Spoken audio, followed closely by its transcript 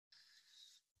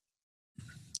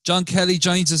John Kelly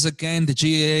joins us again. The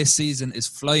G.A.A. season is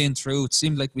flying through. It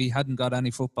seemed like we hadn't got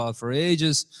any football for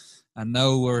ages, and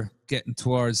now we're getting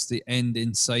towards the end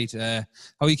in sight. How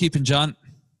are you keeping, John?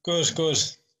 Good.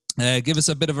 Give us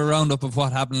a bit of a roundup of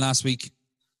what happened last week.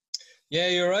 Yeah,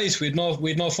 you're right. We'd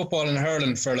no football in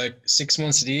hurling for like 6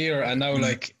 months of the year, and now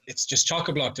like it's just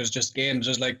chock-a-block. There's just games.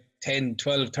 There's like 10,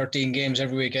 12, 13 games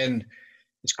every weekend.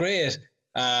 It's great.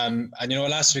 And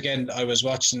last weekend I was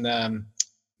watching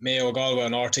Mayo Galway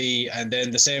on RTE, and then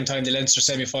the same time the Leinster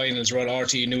semi-finals were on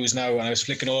RTE News Now, and I was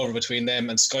flicking over between them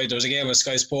and Sky. There was a game with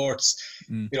Sky Sports.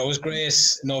 It was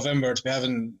great in November to be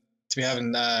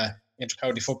having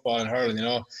inter-county football and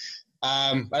hurling.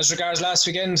 As regards last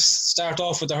weekend, start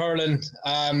off with the hurling.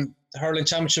 The hurling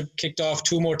championship kicked off.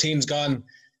 2 more teams gone.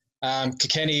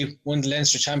 Kilkenny won the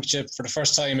Leinster championship for the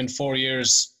first time in 4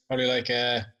 years. Probably like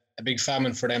a big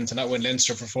famine for them to not win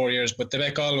Leinster for 4 years. But they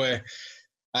beat Galway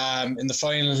in the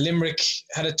final. Limerick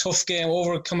had a tough game,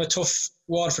 overcome a tough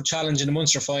Waterford challenge in the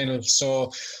Munster final. So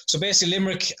basically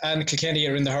Limerick and Kilkenny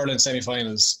are in the hurling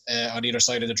semi-finals on either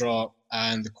side of the draw.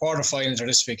 And the quarterfinals are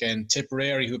this weekend.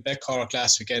 Tipperary, who beat Cork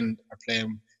last weekend, are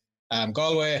playing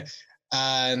Galway.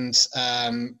 And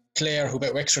Clare, who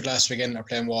beat Wexford last weekend, are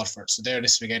playing Waterford. So they're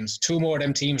this weekend. 2 more of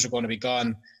them teams are going to be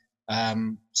gone.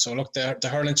 So look, the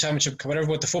hurling championship, whatever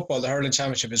about the football, the hurling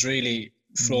championship is really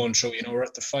flowing through. We're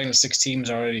at the final 6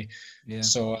 teams already. Yeah.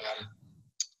 So,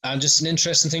 and just an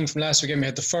interesting thing from last weekend, we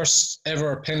had the first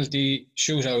ever penalty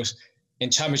shootout in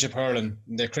championship hurling,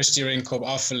 the Christy Ring Cup,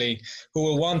 Offaly, who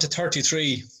will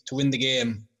 1-33 to win the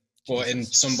game. But in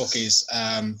some bookies,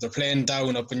 they're playing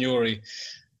down up in Newry.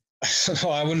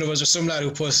 I wonder, was there some lad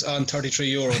who put on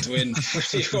 €33 to win?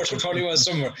 There probably was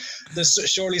somewhere. There's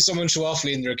surely someone threw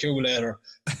Offaly in their accumulator.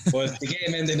 But the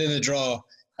game ended in a draw.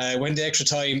 Went the extra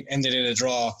time, ended in a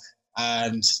draw,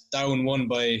 and Down won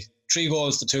by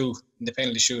 3-2 in the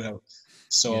penalty shootout.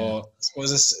 So it was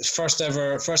this first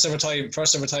ever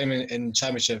time in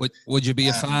championship. Would you be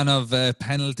a fan of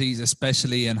penalties,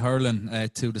 especially in hurling,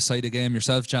 to decide a game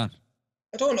yourself, John?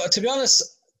 I don't know. To be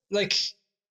honest, like,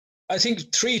 I think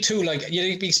 3-2, like,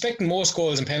 you'd be expecting most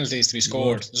goals and penalties to be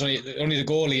scored. There's only the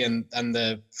goalie and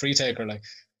the free taker, like.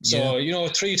 So,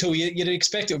 3-2, you'd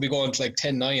expect it would be going to like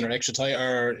 10-9 or extra time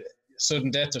or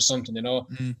sudden death or something,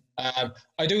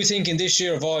 I do think in this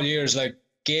year of all years, like,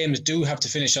 games do have to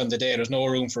finish on the day. There's no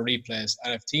room for replays.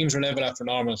 And if teams are level after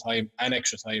normal time and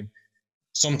extra time,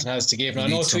 something has to give. And I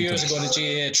know 2 years ago the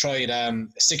G.A.A. tried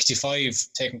 65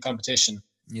 taking competition.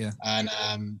 Yeah. And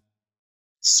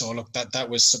so look, that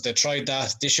was, they tried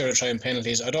that. This year they're trying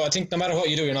penalties. I think no matter what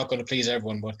you do, you're not going to please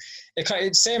everyone. But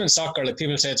it's same in soccer. Like,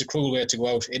 people say it's a cruel way to go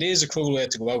out. It is a cruel way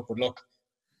to go out. But look,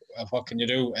 what can you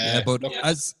do?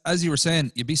 As you were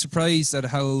saying, you'd be surprised at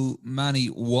how many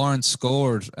weren't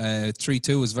scored.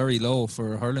 3-2 was very low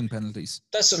for hurling penalties.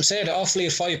 That's what I'm saying. Offaly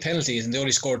had 5 penalties and they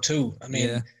only scored 2. I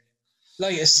mean,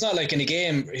 like, it's not like in a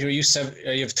game here you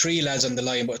have 3 lads on the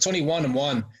line, but it's only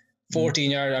 1-1,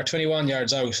 14 yards or 21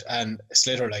 yards out, and a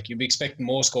sliotar. Like, you'd be expecting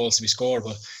most goals to be scored.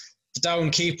 But the Down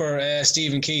keeper,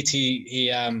 Stephen Keith,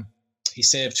 he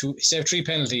saved 3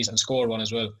 penalties and scored 1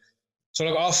 as well. So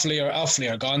look,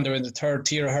 Offaly are gone. They're in the 3rd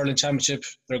tier of hurling championship.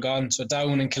 They're gone. So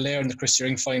Down and Kildare in the Christy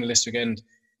Ring final this weekend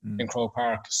in Croke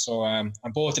Park. So and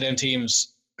both of them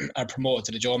teams are promoted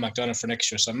to the Joe McDonagh for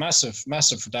next year. So massive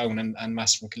for Down and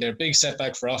massive for Kildare. Big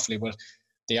setback for Offaly, but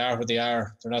they are what they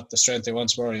are. They're not the strength they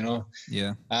once were,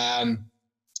 Yeah.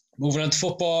 Moving on to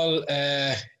football,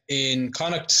 in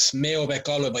Connacht, Mayo beat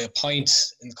Galway by a point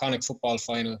in the Connacht football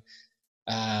final.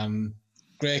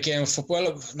 Great game of football.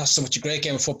 Well, not so much a great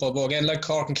game of football, but again, like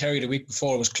Cork and Kerry the week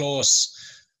before, it was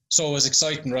close. So it was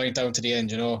exciting right down to the end,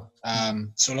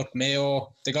 So look,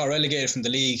 Mayo, they got relegated from the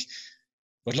league.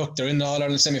 But look, they're in the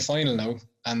All-Ireland semi-final now.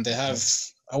 And they have,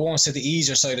 I won't say the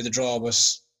easier side of the draw, but,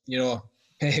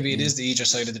 maybe it is the easier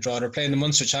side of the draw. They're playing the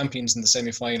Munster champions in the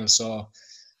semi-final. So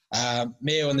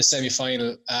Mayo in the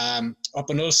semi-final. Up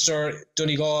in Ulster,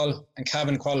 Donegal and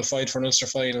Cavan qualified for an Ulster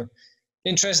final.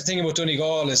 The interesting thing about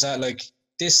Donegal is that, like,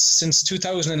 this, since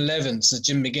 2011, since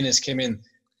Jim McGuinness came in,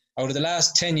 out of the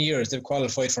last 10 years, they've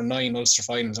qualified for 9 Ulster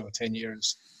finals over 10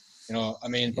 years.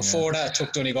 Before that, it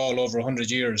took Donegal over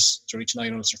 100 years to reach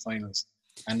 9 Ulster finals.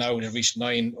 And now they've reached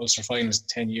 9 Ulster finals in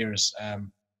 10 years.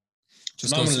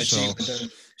 Just phenomenal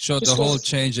achievement. Showed the whole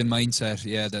change in mindset,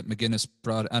 that McGuinness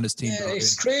brought and his team brought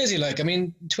it's crazy. Like,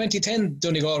 2010,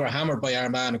 Donegal were hammered by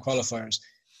Armagh in qualifiers.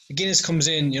 McGuinness comes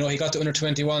in, he got the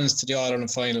under-21s to the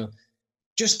All-Ireland final.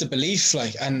 Just the belief,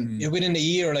 like, and within a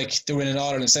year, like, they were in an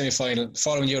All-Ireland semi-final. The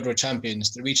following year, they were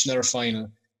champions. They reached another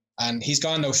final. And he's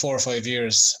gone now 4 or 5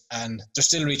 years, and they're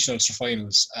still reaching Ulster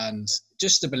finals. And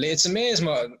just the belief. It's amazing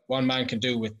what one man can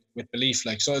do with belief.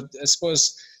 Like, so I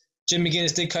suppose Jim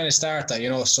McGuinness did kind of start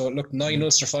that, So look, 9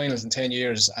 Ulster finals in 10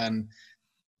 years, and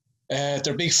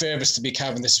they're big favourites to beat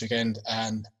Cavan this weekend.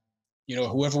 And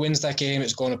whoever wins that game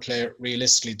is going to play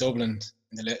realistically Dublin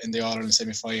in the All Ireland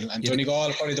semi final. And Donegal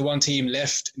are probably the one team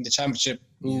left in the championship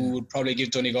who would probably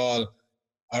give Donegal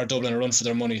or Dublin a run for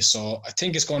their money. So I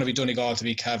think it's going to be Donegal to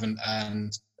beat Cavan.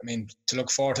 And I mean, to look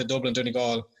forward to Dublin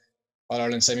Donegal All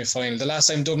Ireland semi final. The last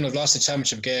time Dublin have lost a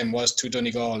championship game was to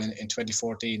Donegal in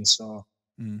 2014. So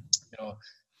and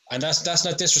that's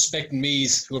not disrespecting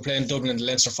Meath, who are playing Dublin in the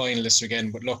Leinster final this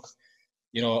weekend. But look,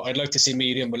 I'd like to see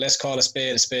Meath in, but let's call a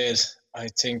spade a spade. I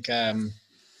think, I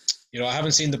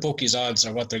haven't seen the bookies' odds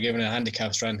or what they're giving in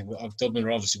handicaps or anything, but Dublin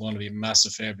are obviously going to be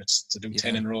massive favourites to do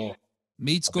 10 in a row.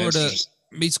 Meath scored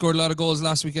a lot of goals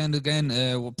last weekend again.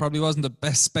 Probably wasn't the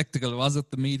best spectacle, was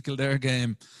it, the Meath-Kildare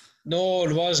game? No,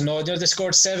 it wasn't. No, they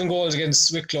scored 7 goals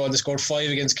against Wicklow and they scored 5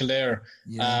 against Kildare.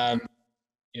 Yeah.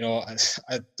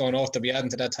 I don't know if they'll be adding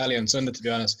to that tally on Sunday, to be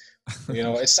honest. But,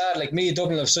 it's sad. Like, Meath,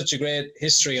 Dublin have such a great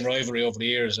history and rivalry over the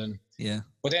years,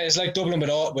 but it's like Dublin with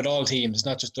all teams. It's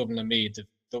not just Dublin and Meath.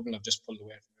 Dublin have just pulled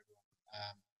away from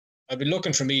everyone. I've been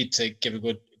looking for Meath to give a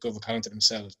good account of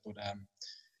themselves, but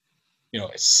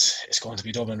it's going to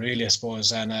be Dublin really, I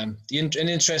suppose. And an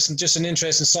interesting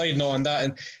side note on that.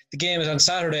 And the game is on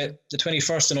Saturday, the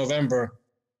 21st of November,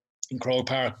 in Croke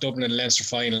Park, Dublin and Leinster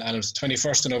final, and it was the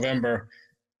 21st of November.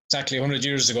 Exactly 100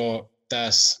 years ago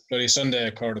that Bloody Sunday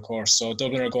occurred, of course. So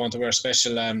Dublin are going to wear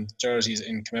special jerseys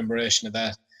in commemoration of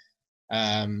that.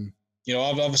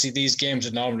 Obviously these games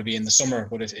would normally be in the summer,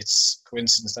 but it's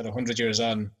coincidence that 100 years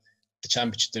on, the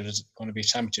championship, there's going to be a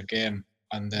championship game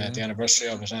on the anniversary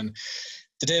of it. And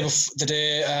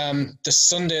the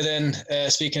Sunday then,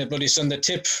 speaking of Bloody Sunday,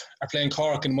 Tip are playing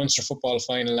Cork in Munster football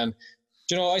final. And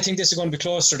I think this is going to be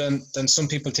closer than some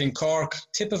people think. Cork,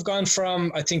 Tip have gone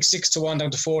from, I think, 6-1 down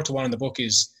to 4-1 in the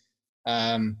bookies.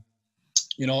 And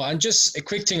just a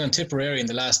quick thing on Tipperary in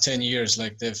the last 10 years,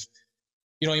 like they've,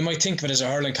 you might think of it as a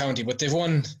hurling county, but they've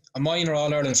won a minor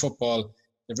All-Ireland football.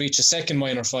 They've reached a second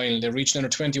minor final. They've reached an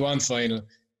under-21 final.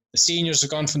 The seniors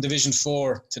have gone from Division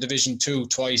 4 to Division 2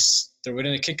 twice. They're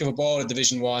within a kick of a ball at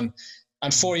Division 1.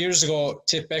 And 4 years ago,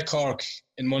 Tip beat Cork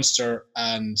in Munster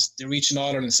and they reached an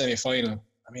All-Ireland semi-final.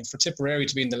 I mean, for Tipperary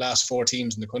to be in the last 4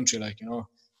 teams in the country,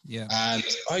 Yeah.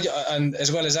 And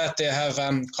as well as that, they have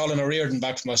Colin O'Riordan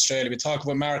back from Australia. We talk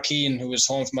about Mark Keane, who was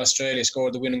home from Australia,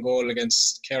 scored the winning goal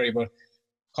against Kerry, but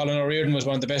Colin O'Riordan was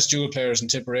one of the best dual players in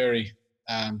Tipperary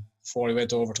before he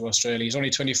went over to Australia. He's only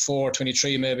 24,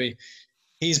 23 maybe.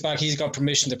 He's back. He's got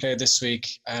permission to play this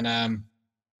week. And,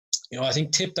 I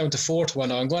think Tip down to 4-1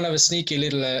 now. I'm going to have a sneaky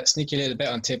little bet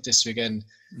on Tip this weekend.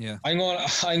 Yeah. I'm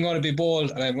going to be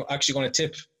bold, and I'm actually going to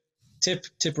tip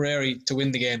Tipperary to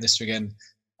win the game this weekend.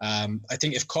 I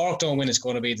think if Cork don't win, it's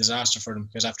going to be a disaster for them,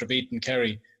 because after beating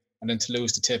Kerry and then to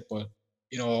lose to Tip, but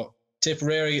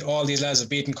Tipperary, all these lads have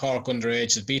beaten Cork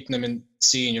underage, have beaten them in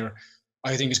senior.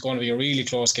 I think it's going to be a really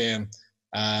close game.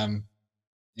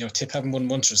 Tip haven't won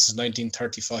Munster since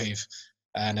 1935,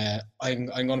 and I'm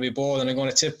going to be bold, and I'm going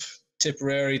to tip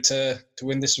Tipperary to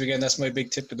win this weekend. That's my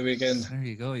big tip of the weekend. There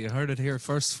you go. You heard it here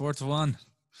first, 4-1.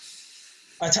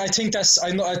 I think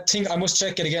I must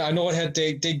check it again. I know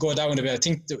they did go down a bit. I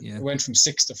think it went from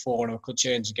 6 to 4, and it could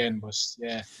change again. But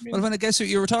yeah. When I guess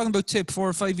you were talking about Tip 4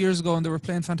 or 5 years ago, and they were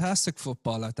playing fantastic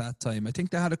football at that time. I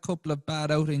think they had a couple of bad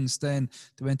outings. Then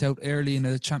they went out early in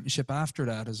the championship after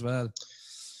that as well.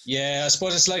 Yeah, I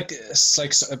suppose it's like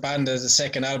a band as the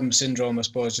second album syndrome. I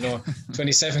suppose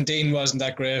 2017 wasn't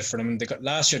that great for them.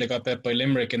 Last year they got bet by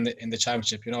Limerick in the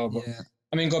championship. But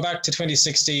I mean, go back to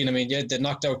 2016. I mean, they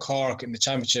knocked out Cork in the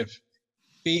championship,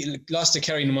 lost to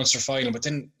Kerry in the Munster final, but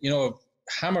then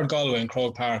hammered Galway in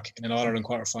Croke Park in an All Ireland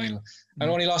quarter final, and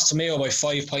only lost to Mayo by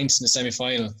 5 points in the semi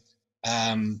final.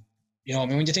 I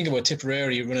mean, when you think about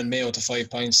Tipperary running Mayo to 5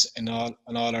 points in an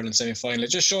All Ireland semi final,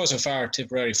 it just shows how far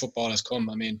Tipperary football has come.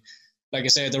 I mean, like I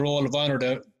said, the roll of honour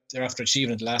they're after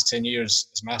achieving in the last 10 years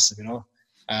is massive,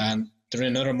 and they're in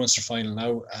another Munster final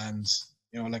now, and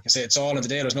like I say, it's all in the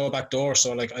day. There's no back door,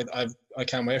 so like I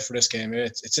can't wait for this game.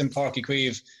 It's in Páirc Uí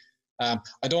Chaoimh.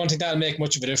 I don't think that'll make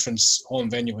much of a difference home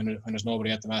venue when there's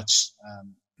nobody at the match.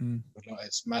 But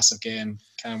it's a massive game.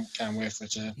 Can't wait for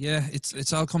it. Yeah,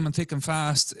 it's all coming thick and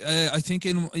fast. I think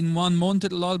in 1 month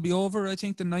it'll all be over. I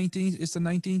think the 19th is the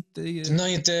 19th. The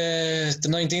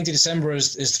 19th of December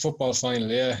is the football final.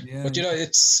 Yeah. But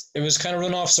it was kind of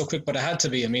run off so quick, but it had to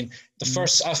be. I mean,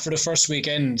 after the first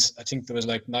weekend, I think there was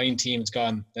like 9 teams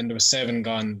gone. Then there was 7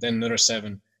 gone. Then another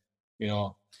 7.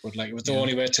 But like it was the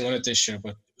only way to win it this year.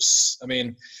 But it was, I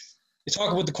mean, You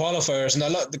talk about the qualifiers, and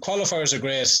the qualifiers are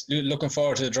great. Looking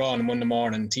forward to the draw on Monday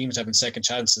morning. Teams having second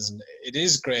chances, and it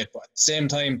is great. But at the same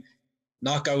time,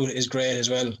 knockout is great as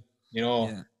well. You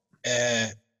know,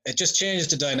 it just changes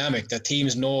the dynamic that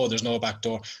teams know there's no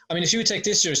backdoor. I mean, if you take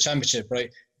this year's championship,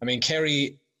 right? I mean,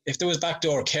 Kerry, if there was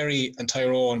backdoor, Kerry and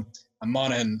Tyrone and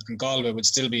Monaghan and Galway would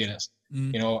still be in it.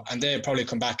 You know, and they'd probably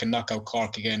come back and knock out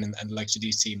Cork again and the likes of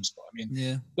these teams. But I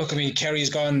mean, look, I mean, Kerry's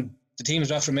gone. The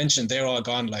teams after mentioned, they're all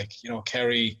gone. Like, you know,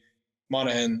 Kerry,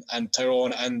 Monaghan, and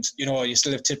Tyrone, and you know, you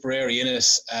still have Tipperary in it,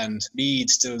 and Meath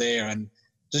still there, and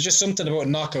there's just something about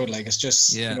knockout. Like, it's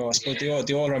just, you know, I suppose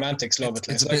the old romantics love it.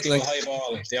 It's like the old high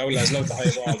ball. The Outlaws love the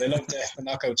high ball. They love the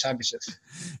knockout championship.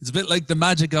 It's a bit like the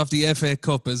magic of the FA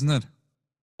Cup, isn't it?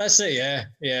 That's it. Yeah.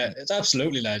 It's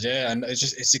absolutely, lad. Yeah, and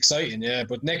it's exciting. Yeah,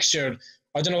 but next year,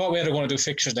 I don't know what way they're going to do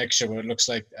fixtures next year, but it looks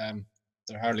like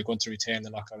they're hardly going to retain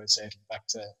the knockout. I'd say back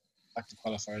to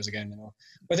qualifiers again, you know.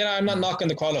 But then I'm not knocking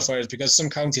the qualifiers, because some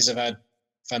counties have had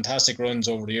fantastic runs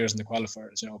over the years in the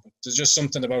qualifiers, you know. But there's just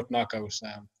something about knockout,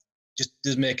 just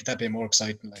does make it that bit more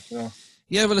exciting, like, you know.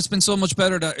 Yeah, well, it's been so much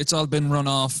better that it's all been run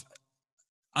off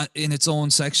in its own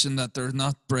section, that there's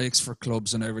not breaks for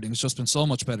clubs and everything. It's just been so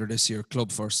much better this year,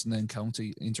 club first and then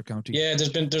county, inter-county. Yeah, there's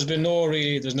been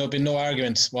no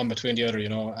argument one between the other, you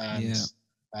know.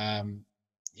 And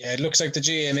yeah, it looks like the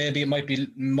G.A.A. maybe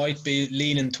might be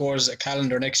leaning towards a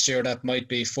calendar next year that might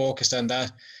be focused on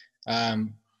that.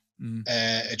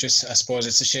 It just, I suppose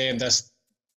it's a shame that's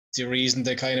the reason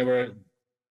they kind of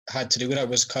had to do that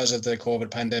was because of the COVID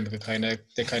pandemic.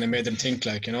 They kind of made them think,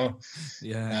 like, you know.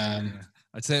 Yeah.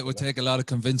 I'd say it would take a lot of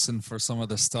convincing for some of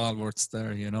the stalwarts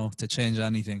there, you know, to change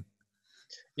anything.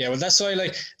 Yeah, well, that's why,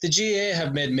 like, the G.A.A.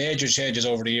 have made major changes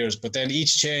over the years, but then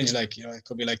each change, like, you know, it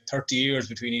could be like 30 years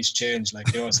between each change.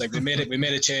 Like, you know, it's like we made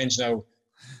a change now.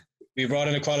 We brought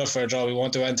in a qualifier draw. We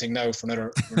won't do anything now for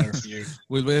another few years.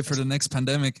 We'll wait for the next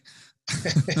pandemic.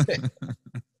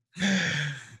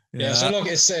 Yeah. So look,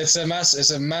 it's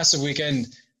a massive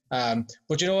weekend.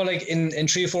 But you know, like in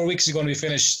 3 or 4 weeks is going to be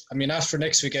finished. I mean, after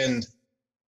next weekend,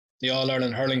 the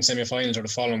All-Ireland hurling semi-finals are the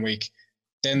following week.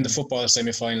 Then the football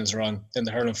semi-finals are on. Then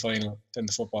the hurling final. Then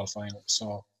the football final.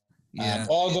 So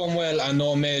all going well, and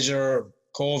no major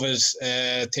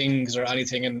COVID things or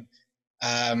anything. And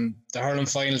the hurling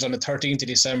finals on the 13th of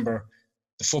December.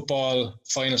 The football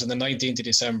finals on the 19th of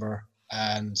December.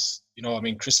 And, you know, I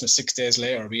mean, Christmas 6 days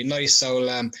later. It'd be nice. So,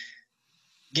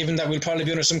 given that we'll probably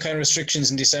be under some kind of restrictions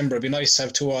in December, it'd be nice to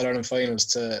have 2 All-Ireland finals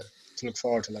to look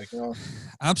forward to, like, you know.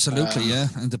 Absolutely, yeah.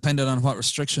 And depending on what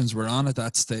restrictions we're on at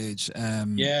that stage.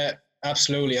 Yeah,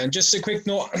 absolutely. And just a quick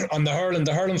note on the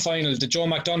hurling final, the Joe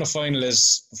McDonough final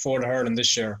is before the hurling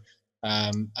this year.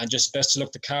 And just best to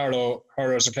look, the Carlow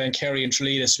hurlers are playing Kerry and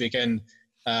Tralee this weekend.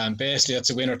 Basically, that's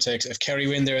a winner takes. If Kerry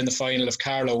win, they're in the final. If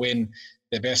Carlow win,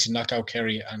 they basically knock out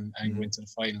Kerry and go into the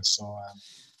final. So,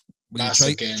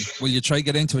 massive game. Will you try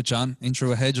get into it, John? In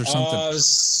through a hedge or something? I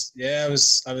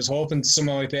was hoping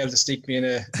someone might be able to stick me in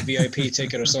a VIP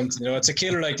ticket or something. You know, it's a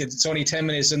killer. Like, it's only 10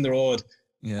 minutes in the road,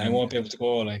 and I won't be able to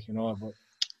go. Like, you know, but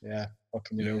yeah, what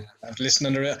can you do? I have to listen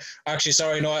on the. Actually,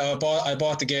 sorry, no, I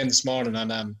bought the game this morning on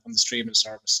the streaming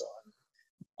service, so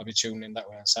I'll be tuning in that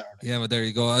way on Saturday. Yeah, well, there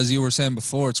you go. As you were saying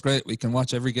before, it's great. We can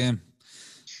watch every game.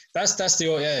 That's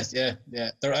the yeah.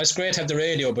 It's great to have the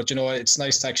radio, but you know, it's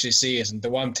nice to actually see it. And the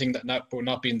one thing that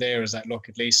not being there is that, look,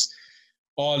 at least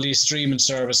all these streaming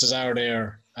services are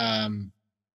there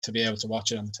to be able to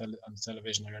watch it on the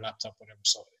television or your laptop, whatever.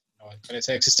 So, you know, it kind of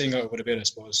takes a sting out with a bit, I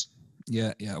suppose.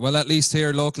 Yeah. Well, at least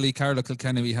here locally, Carlow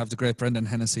Kilkenny, we have the great Brendan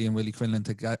Hennessy and Willie Quinlan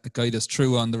to guide us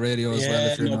through on the radio as well.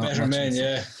 If you're not better watching,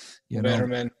 men, better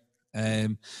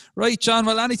men. Right, John.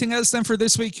 Well, anything else then for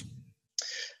this week?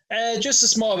 Just a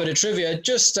small bit of trivia.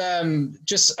 Just I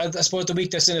suppose the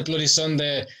week that's in it, Bloody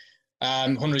Sunday,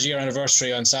 100-year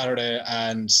anniversary on Saturday,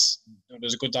 and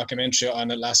there's a good documentary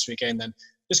on it last weekend, and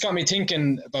just got me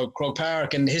thinking about Croke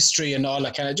Park and history and all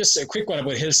that kind of. Just a quick one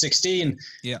about Hill 16.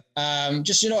 Yeah.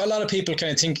 Just, you know, a lot of people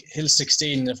kind of think Hill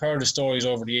 16. I've heard the stories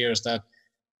over the years that,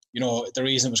 you know, the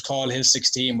reason it was called Hill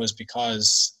 16 was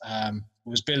because it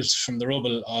was built from the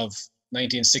rubble of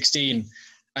 1916.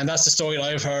 And that's the story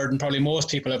I've heard, and probably most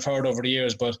people have heard over the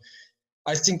years. But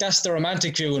I think that's the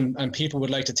romantic view, and people would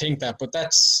like to think that. But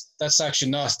that's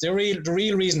actually not. The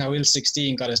real reason how Hill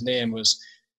 16 got its name was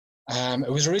it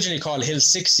was originally called Hill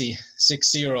 60,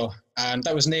 and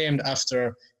that was named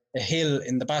after a hill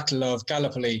in the Battle of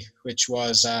Gallipoli, which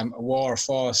was a war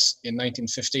fought in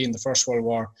 1915, the First World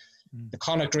War. The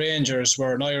Connacht Rangers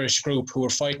were an Irish group who were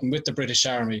fighting with the British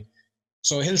Army.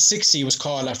 So Hill 60 was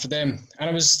called after them. And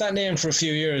it was that name for a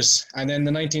few years. And then the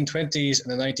 1920s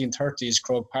and the 1930s,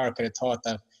 Croke Park had thought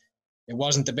that it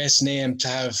wasn't the best name to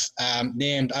have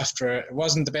named after. It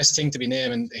wasn't the best thing to be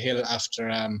naming a hill after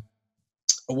a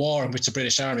war in which the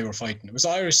British Army were fighting. It was the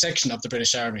Irish section of the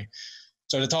British Army,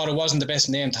 so they thought it wasn't the best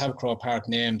name to have Croke Park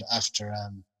named after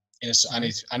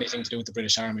anything to do with the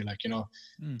British Army, like, you know.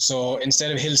 So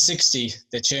instead of Hill 60,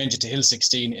 they changed it to Hill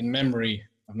 16 in memory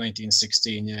of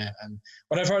 1916. Yeah,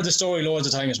 but I've heard the story loads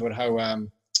of times about how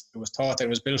it was thought that it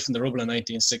was built from the rubble in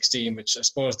 1916, which I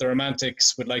suppose the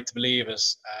romantics would like to believe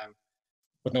is,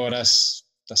 but no, that's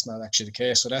not actually the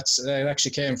case. So it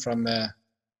actually came from.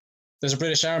 There's a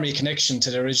British Army connection to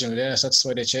the original. Yes, that's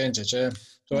why they changed it. Yeah.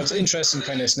 So it's an interesting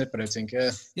kind of snippet, I think. Yeah.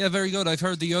 Yeah, very good. I've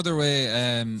heard the other way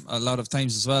a lot of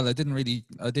times as well. I didn't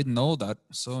know that.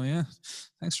 So yeah,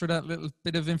 thanks for that little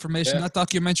bit of information. Yeah. That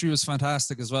documentary was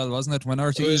fantastic as well, wasn't it? When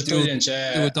RTE it was brilliant, do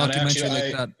a documentary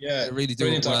like that, they really do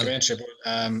brilliant it well. Documentary.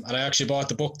 But, and I actually bought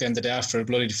the book then the day after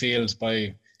Bloodied Field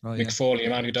by Mick Foley, a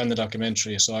man who done the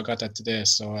documentary. So I got that today.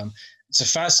 So it's a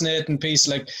fascinating piece.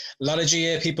 Like, a lot of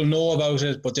GA people know about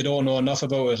it, but they don't know enough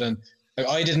about it. And like,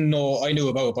 I knew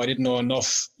about it, but I didn't know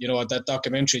enough. You know, that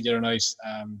documentary the other night,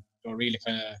 were really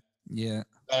kind of a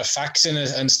lot of facts in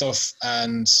it and stuff.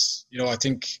 And, you know, I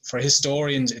think for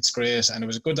historians, it's great. And it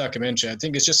was a good documentary. I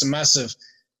think it's just a massive,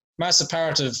 massive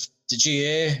part of the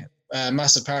GA,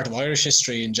 massive part of Irish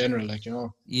history in general, like, you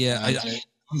know. Yeah.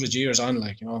 100 years on,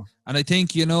 like, you know. And I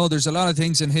think, you know, there's a lot of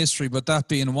things in history, but that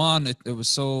being one, it was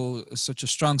such a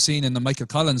strong scene in the Michael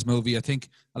Collins movie. I think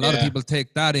a lot of people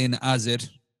take that in as it,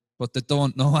 but they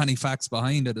don't know any facts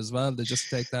behind it as well. They just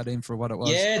take that in for what it was.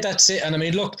 Yeah, that's it. And I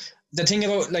mean, look, the thing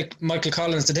about, like, Michael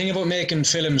Collins, the thing about making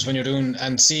films when you're doing,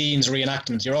 and scenes,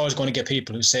 reenactments, you're always going to get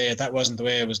people who say that wasn't the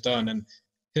way it was done, and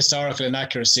historical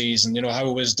inaccuracies, and, you know, how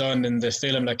it was done in the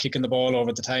film, like kicking the ball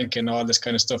over the tank and all this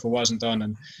kind of stuff, it wasn't done.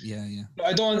 And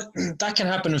that can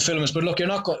happen in films, but look, you're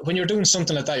not when you're doing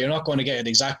something like that, you're not going to get it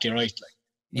exactly right.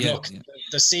 Like, look,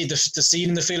 the scene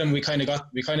in the film, we kind of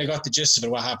got the gist of it,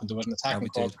 what happened. There was an attack in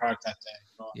Croke Park that day.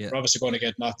 You know, we're obviously going to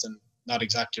get not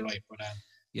exactly right, but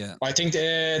I think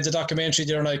the documentary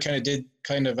there and I did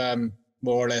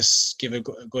more or less give a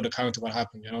good account of what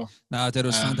happened, you know. No, that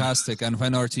was fantastic. And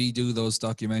when RT do those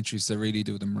documentaries, they really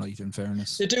do them right, in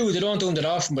fairness. They do. They don't do them that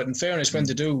often, but in fairness, when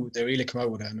they do, they really come out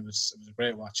with it, and it was a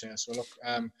great watch, yeah. So look,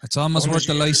 it's almost worth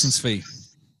the license fee.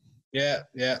 Yeah.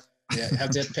 You have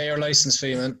to pay your license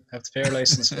fee, man. Have to pay your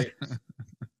license fee.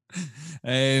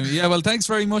 Well, thanks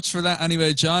very much for that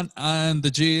anyway, John. And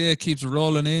the G.A.A. keeps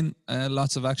rolling in.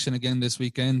 Lots of action again this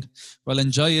weekend. Well,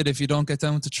 enjoy it if you don't get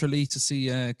down to Tralee to see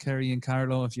Kerry and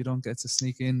Carlo. If you don't get to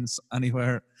sneak in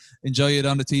anywhere, enjoy it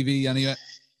on the TV anyway.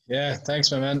 Yeah,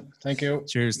 thanks, my man. Thank you.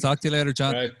 Cheers. Talk to you later,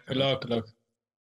 John. Right. Good luck.